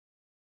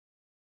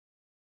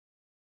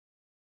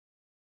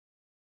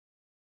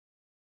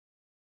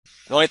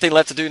The only thing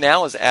left to do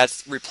now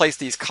is replace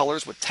these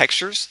colors with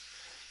textures.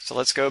 So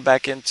let's go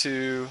back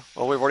into,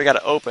 well, we've already got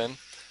it open.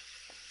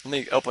 Let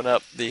me open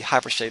up the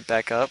Hypershade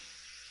back up,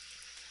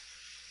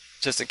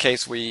 just in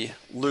case we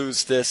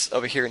lose this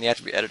over here in the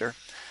attribute editor.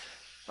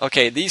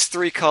 Okay, these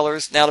three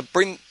colors. Now to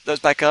bring those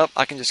back up,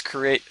 I can just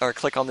create or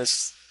click on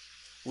this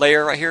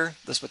layer right here,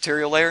 this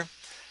material layer,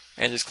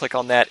 and just click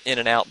on that in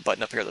and out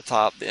button up here at the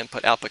top, the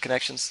input output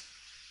connections,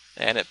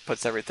 and it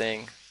puts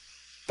everything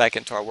back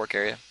into our work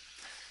area.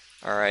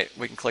 Alright,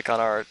 we can click on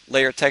our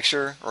layer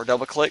texture or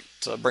double click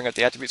to bring up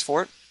the attributes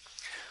for it.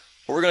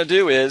 What we're going to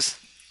do is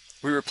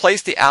we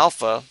replace the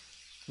alpha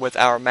with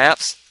our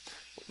maps.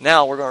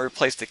 Now we're going to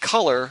replace the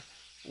color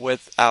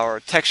with our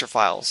texture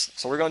files.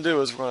 So what we're going to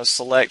do is we're going to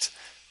select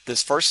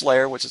this first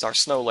layer, which is our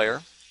snow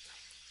layer,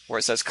 where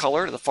it says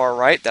color to the far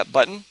right, that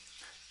button.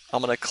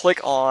 I'm going to click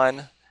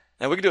on,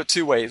 and we can do it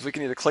two ways. We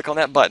can either click on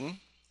that button,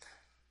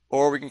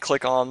 or we can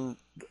click on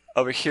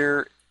over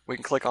here, we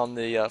can click on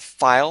the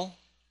file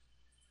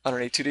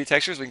underneath 2D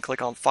textures. We can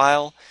click on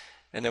file,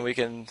 and then we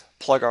can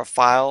plug our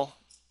file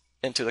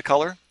into the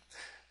color.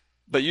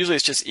 But usually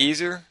it's just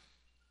easier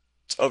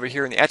over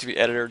here in the attribute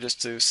editor just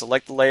to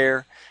select the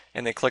layer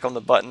and then click on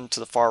the button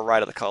to the far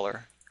right of the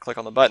color. Click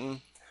on the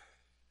button,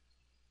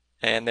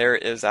 and there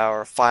is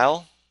our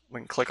file.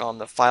 We can click on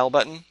the file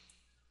button.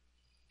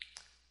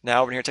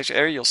 Now over here in texture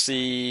area, you'll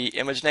see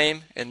image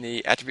name in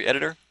the attribute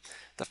editor.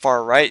 The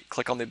far right,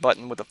 click on the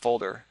button with the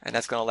folder, and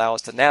that's going to allow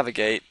us to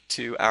navigate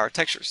to our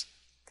textures.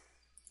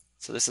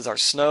 So this is our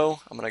snow.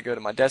 I'm going to go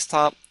to my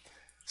desktop,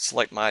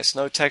 select my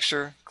snow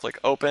texture, click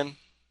open,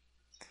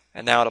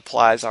 and now it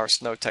applies our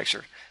snow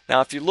texture.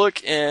 Now if you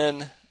look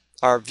in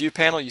our view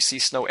panel, you see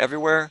snow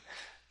everywhere.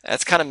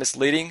 That's kind of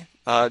misleading.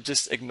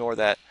 Just ignore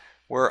that.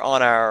 We're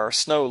on our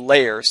snow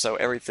layer, so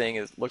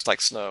everything looks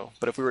like snow.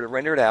 But if we were to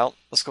render it out,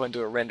 let's go and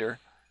do a render.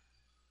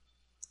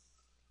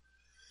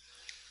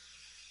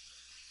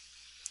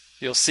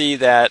 You'll see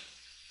that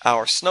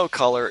our snow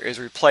color is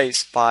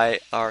replaced by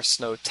our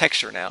snow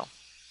texture now.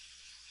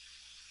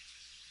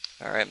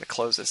 Alright, I'm going to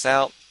close this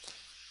out.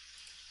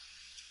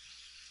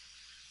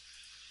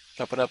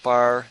 Open up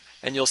our,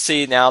 and you'll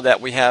see now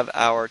that we have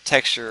our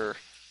texture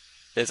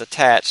is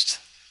attached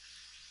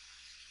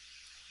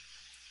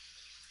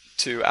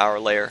to our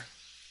layer.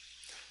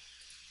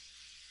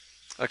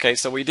 Okay,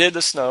 so we did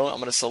the snow. I'm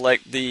going to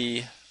select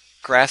the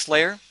grass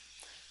layer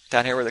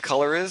down here where the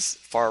color is,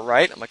 far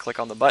right. I'm going to click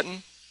on the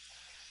button.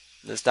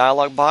 This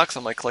dialog box,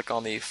 I'm going to click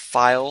on the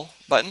file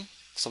button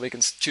so we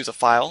can choose a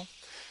file.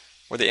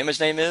 Where the image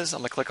name is, I'm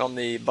going to click on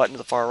the button to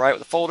the far right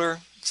with the folder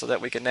so that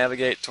we can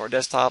navigate to our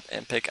desktop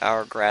and pick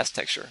our grass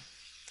texture.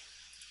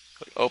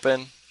 Click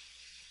open.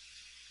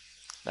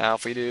 Now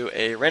if we do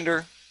a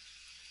render,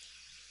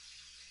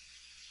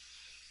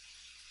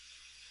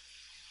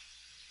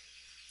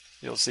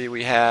 you'll see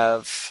we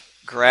have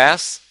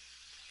grass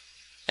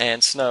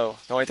and snow.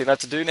 The only thing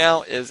left to do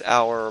now is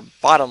our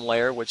bottom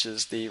layer, which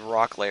is the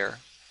rock layer.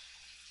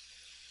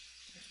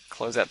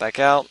 Close that back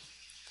out.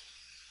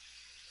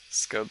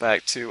 Let's go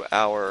back to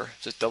our,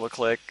 just double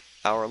click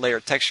our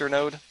layer texture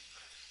node.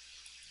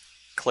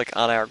 Click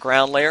on our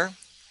ground layer.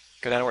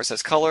 Go down where it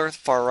says color,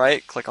 far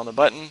right, click on the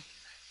button.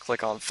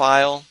 Click on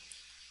file.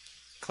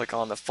 Click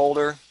on the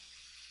folder.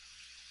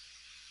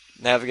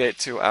 Navigate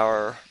to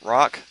our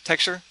rock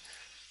texture.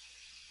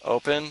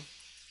 Open.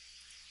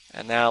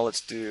 And now let's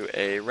do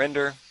a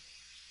render.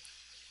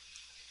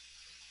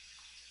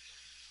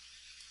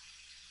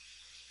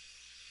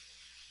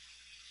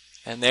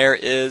 And there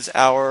is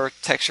our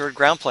textured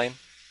ground plane.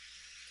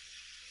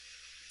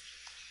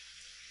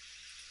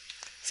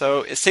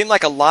 So it seemed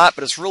like a lot,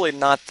 but it's really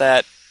not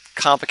that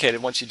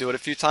complicated once you do it a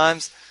few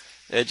times.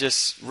 It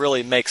just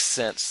really makes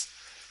sense.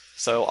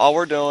 So all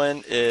we're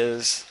doing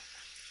is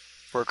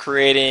we're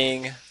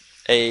creating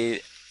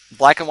a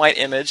black and white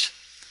image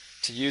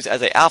to use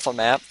as an alpha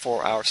map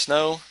for our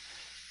snow,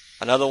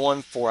 another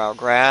one for our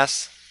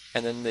grass,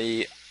 and then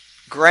the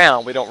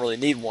ground, we don't really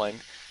need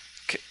one.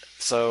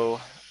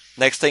 So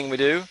next thing we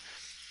do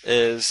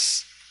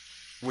is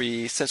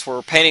since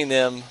we're painting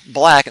them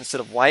black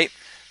instead of white,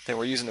 then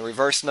we're using the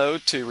reverse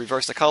node to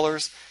reverse the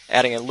colors,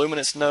 adding a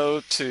luminance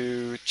node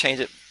to change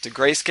it to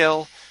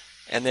grayscale,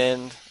 and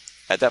then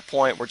at that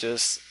point we're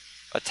just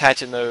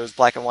attaching those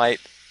black and white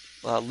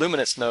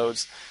luminance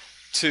nodes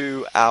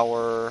to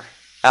our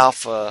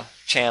alpha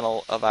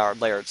channel of our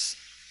layers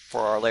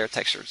for our layer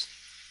textures.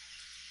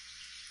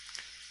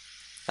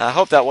 Now, I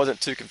hope that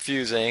wasn't too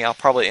confusing. I'll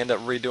probably end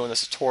up redoing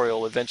this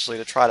tutorial eventually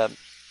to try to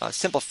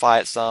simplify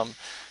it some,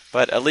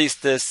 but at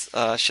least this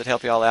should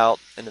help you all out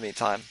in the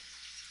meantime.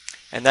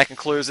 And that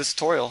concludes this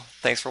tutorial.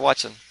 Thanks for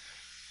watching.